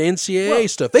of a lot of NCAA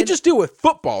stuff. They just deal with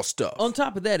football stuff. On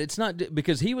top of that, it's not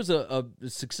because he was a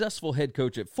successful head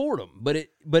coach at Fordham, but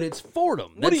it's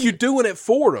Fordham. What are you doing at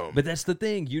Fordham? But that's the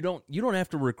thing. You don't have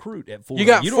to recruit at Fordham. You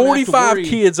got don't have to 45 worry-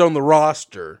 kids on the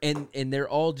roster. and they're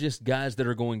all just guys that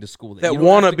are going to school there. That You don't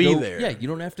have wanna to be go- there. Yeah, you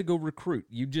don't have to go recruit.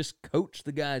 You just coach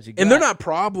the guys you got. And they're not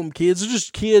problem kids. They're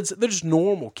just kids. They're just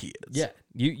normal kids. Yeah,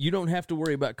 you don't have to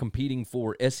worry about competing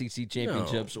for SEC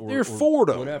championships No, or they're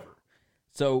Fordham. whatever.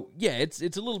 So yeah, it's a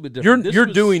little bit different. You're This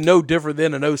was doing no different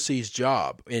than an OC's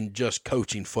job in just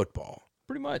coaching football.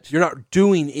 pretty much. You're not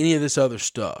doing any of this other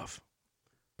stuff.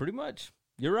 Pretty much.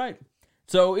 You're right.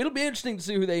 So it'll be interesting to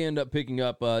see who they end up picking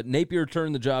up. Napier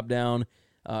turned the job down.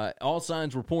 All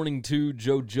signs were pointing to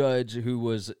Joe Judge, who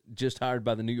was just hired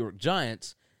by the New York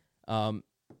Giants.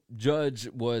 Judge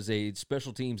was a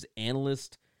special teams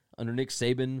analyst under Nick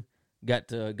Saban. Got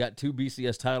 2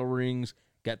 BCS title rings.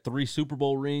 Got 3 Super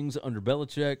Bowl rings under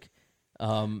Belichick.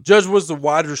 Judge was the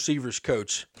wide receivers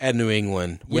coach at New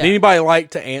England. Would Yeah. anybody like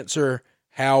to answer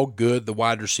how good the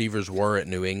wide receivers were at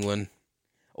New England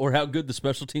Or how good the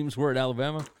special teams were at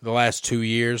Alabama. the last 2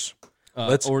 years?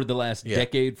 Or the last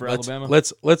decade for Alabama.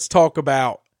 Let's talk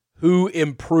about who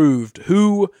improved,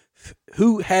 who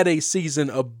had a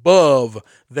season above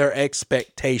their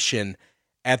expectation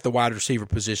at the wide receiver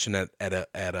position at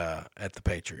the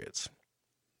Patriots.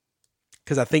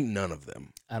 Because I think none of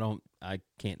them. I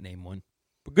can't name one.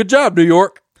 But good job, New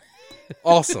York.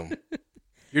 Awesome.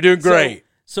 You're doing great.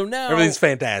 So now Everything's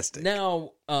fantastic.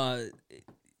 Now,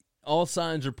 all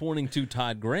signs are pointing to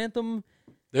Todd Grantham.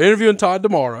 They're interviewing Todd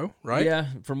tomorrow, right? Yeah,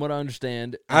 from what I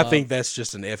understand. I think that's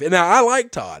just an F. Now, I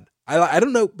like Todd. I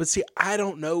don't know, but see, I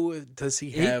don't know. Does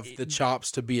he have the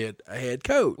chops to be a head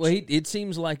coach? Well, it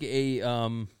seems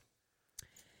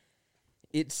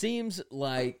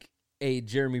like a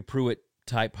Jeremy Pruitt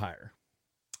type hire.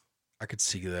 I could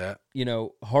see that. You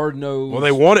know, hard nosed. Well,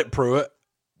 they wanted Pruitt.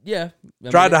 Yeah,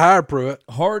 Tried to hire Pruitt.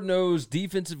 Hard nosed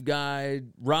defensive guy,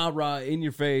 rah in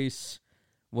your face,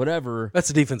 whatever.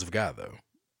 That's a defensive guy, though.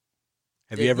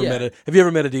 Have you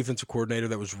ever met a defensive coordinator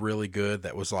that was really good?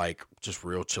 That was like just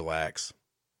real chillax.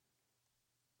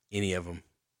 Any of them?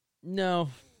 No.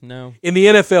 In the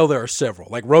NFL, there are several.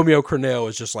 Like Romeo Crennel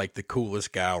is just like the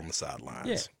coolest guy on the sidelines.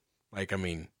 Yeah. Like, I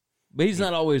mean, But he's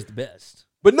not always the best.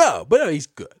 But no, he's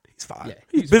good. He's fine. Yeah,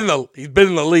 he's been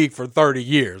in the league for 30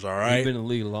 years. All right. He's been in the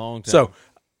league a long time. So,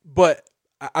 but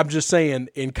I'm just saying,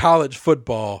 in college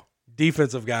football,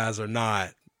 defensive guys are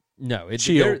not. No,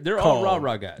 chill, they're calm. all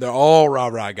rah-rah guys. They're all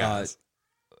rah-rah guys.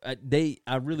 I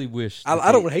really wish.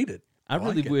 I don't hate it. I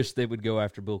really wish they would go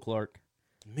after Bill Clark.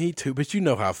 Me too, but you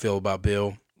know how I feel about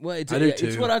Bill. Well, I do too.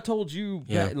 It's what I told you.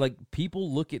 Yeah. Like,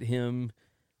 people look at him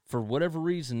for whatever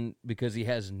reason because he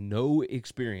has no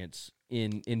experience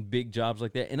in big jobs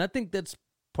like that. And I think that's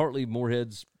partly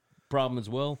Moorhead's problem as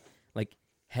well. Like,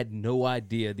 had no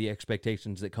idea the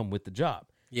expectations that come with the job.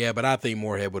 Yeah, but I think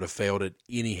Moorhead would have failed at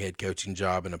any head coaching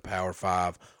job in a Power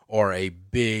 5 or a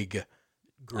big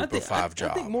Group of 5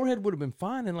 job. I think Moorhead would have been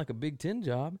fine in like a Big Ten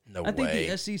job. No I think way.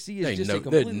 the SEC is just a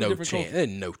completely different culture. There's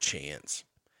no chance.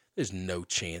 There's no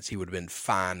chance he would have been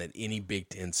fine at any Big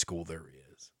Ten school there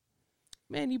is.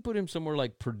 Man, you put him somewhere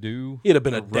like Purdue. He'd have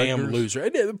been or a damn Rutgers.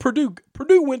 loser.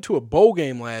 Purdue went to a bowl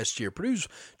game last year. Purdue's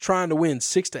trying to win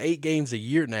 6 to 8 games a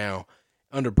year now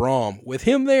under Braum. With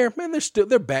him there, man,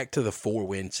 they're back to the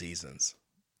 4-win seasons.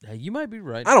 You might be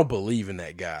right. I don't believe in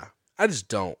that guy. I just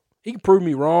don't. He can prove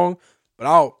me wrong. But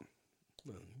I'll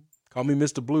call me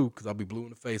Mr. Blue because I'll be blue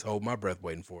in the face, hold my breath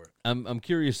waiting for it. I'm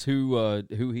curious who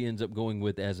he ends up going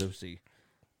with as OC,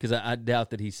 because I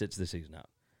doubt that he sits this season out.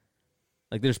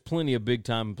 Like, there's plenty of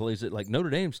big-time places. Like,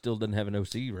 Notre Dame still doesn't have an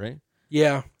OC, right?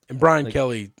 Yeah, and Brian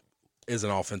Kelly is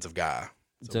an offensive guy.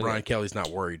 So Brian Kelly's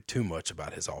not worried too much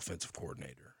about his offensive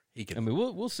coordinator. He can. I mean,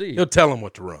 we'll see. He'll tell him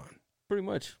what to run. Pretty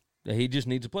much. Yeah, he just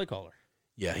needs a play caller.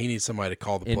 Yeah, he needs somebody to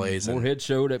call the plays Moorhead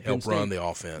showed at help run the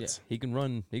offense. Yeah, he can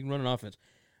run an offense.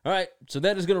 All right, so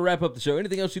that is going to wrap up the show.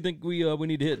 Anything else you think we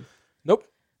need to hit? Nope.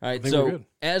 All right, so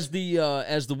as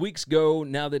the weeks go,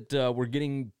 now that we're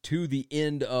getting to the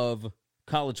end of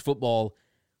college football,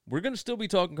 we're going to still be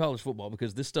talking college football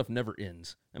because this stuff never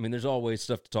ends. I mean, there's always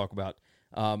stuff to talk about.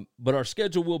 But our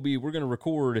schedule will be, we're going to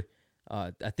record,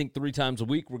 I think 3 times a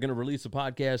week. We're going to release a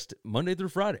podcast Monday through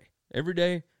Friday. Every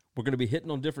day, we're going to be hitting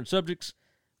on different subjects.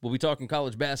 We'll be talking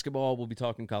college basketball. We'll be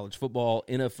talking college football,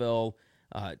 NFL.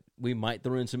 We might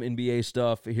throw in some NBA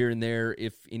stuff here and there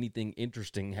if anything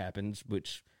interesting happens,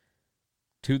 which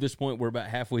to this point, we're about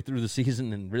halfway through the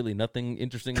season and really nothing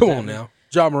interesting. Come on now.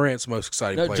 Ja Morant's the most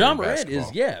exciting player Ja in Morant basketball.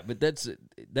 is, but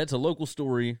that's a local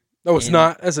story. No, it's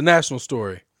not. That's a national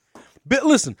story. But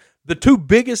listen, the 2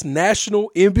 biggest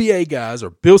national NBA guys are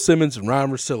Bill Simmons and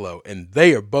Ryan Russillo, and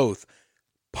they are both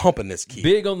pumping this kid.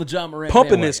 Big on the Ja Morant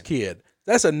pumping bandwagon. this kid.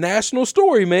 That's a national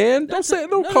story, man. Don't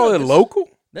call it that's, local.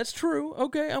 That's true.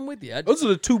 Okay, I'm with you. Those are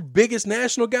the 2 biggest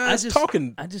national guys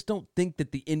talking. I just don't think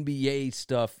that the NBA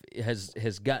stuff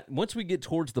has got. Once we get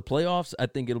towards the playoffs, I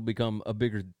think it'll become a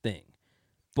bigger thing.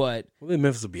 But then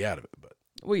Memphis will be out of it. But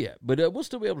we'll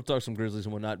still be able to talk some Grizzlies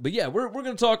and whatnot. But yeah, we're going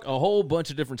to talk a whole bunch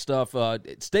of different stuff.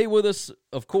 Stay with us,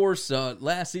 of course.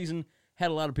 Last season had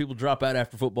a lot of people drop out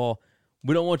after football.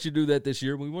 We don't want you to do that this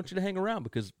year. We want you to hang around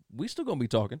because we still going to be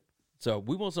talking. So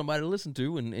we want somebody to listen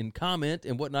to and comment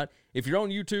and whatnot. If you're on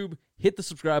YouTube, hit the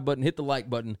subscribe button, hit the like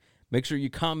button. Make sure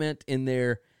you comment in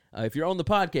there. If you're on the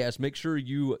podcast, make sure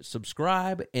you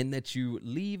subscribe and that you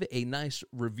leave a nice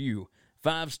review.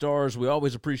 5 stars. We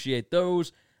always appreciate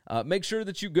those. Make sure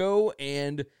that you go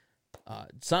and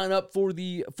sign up for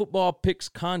the football picks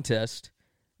contest.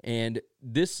 And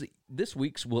this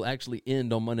week's will actually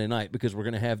end on Monday night because we're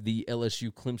going to have the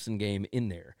LSU Clemson game in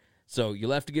there. So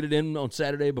you'll have to get it in on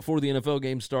Saturday before the NFL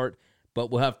games start, but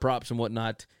we'll have props and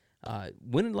whatnot.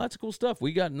 Winning lots of cool stuff.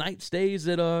 We got night stays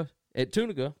at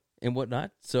Tunica and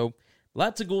whatnot. So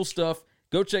lots of cool stuff.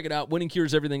 Go check it out,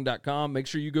 winningcureseverything.com. Make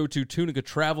sure you go to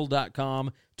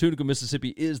tunicatravel.com. Tunica, Mississippi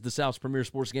is the South's premier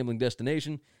sports gambling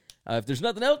destination. If there's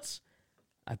nothing else,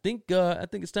 I think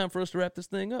it's time for us to wrap this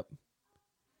thing up.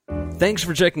 Thanks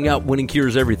for checking out Winning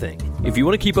Cures Everything. If you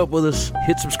want to keep up with us,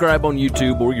 hit subscribe on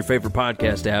YouTube or your favorite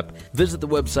podcast app. Visit the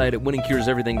website at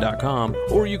winningcureseverything.com,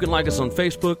 or you can like us on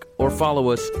Facebook or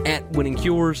follow us at Winning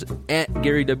Cures, at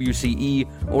Gary WCE,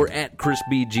 or at Chris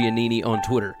B. Giannini on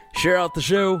Twitter. Share out the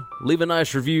show, leave a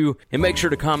nice review, and make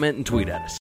sure to comment and tweet at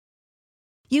us.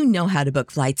 You know how to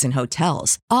book flights and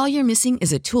hotels. All you're missing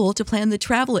is a tool to plan the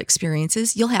travel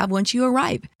experiences you'll have once you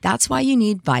arrive. That's why you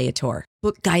need Viator.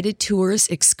 Book guided tours,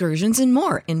 excursions, and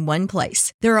more in one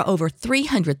place. There are over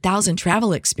 300,000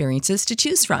 travel experiences to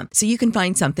choose from, so you can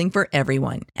find something for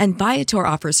everyone. And Viator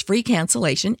offers free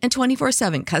cancellation and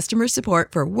 24/7 customer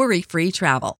support for worry-free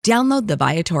travel. Download the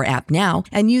Viator app now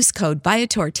and use code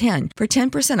Viator10 for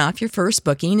 10% off your first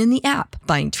booking in the app.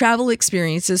 Find travel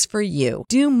experiences for you.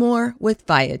 Do more with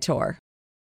Viator.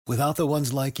 Without the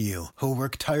ones like you, who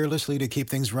work tirelessly to keep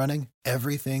things running,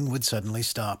 everything would suddenly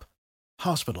stop.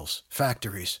 Hospitals,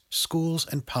 factories, schools,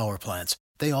 and power plants,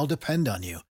 they all depend on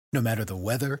you. No matter the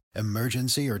weather,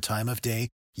 emergency, or time of day,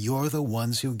 you're the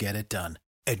ones who get it done.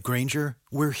 At Grainger,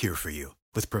 we're here for you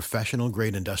with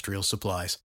professional-grade industrial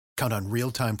supplies. Count on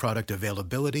real-time product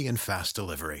availability and fast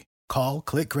delivery. Call,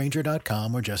 click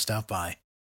Grainger.com, or just stop by.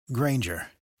 Grainger,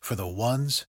 for the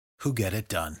ones who get it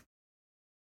done.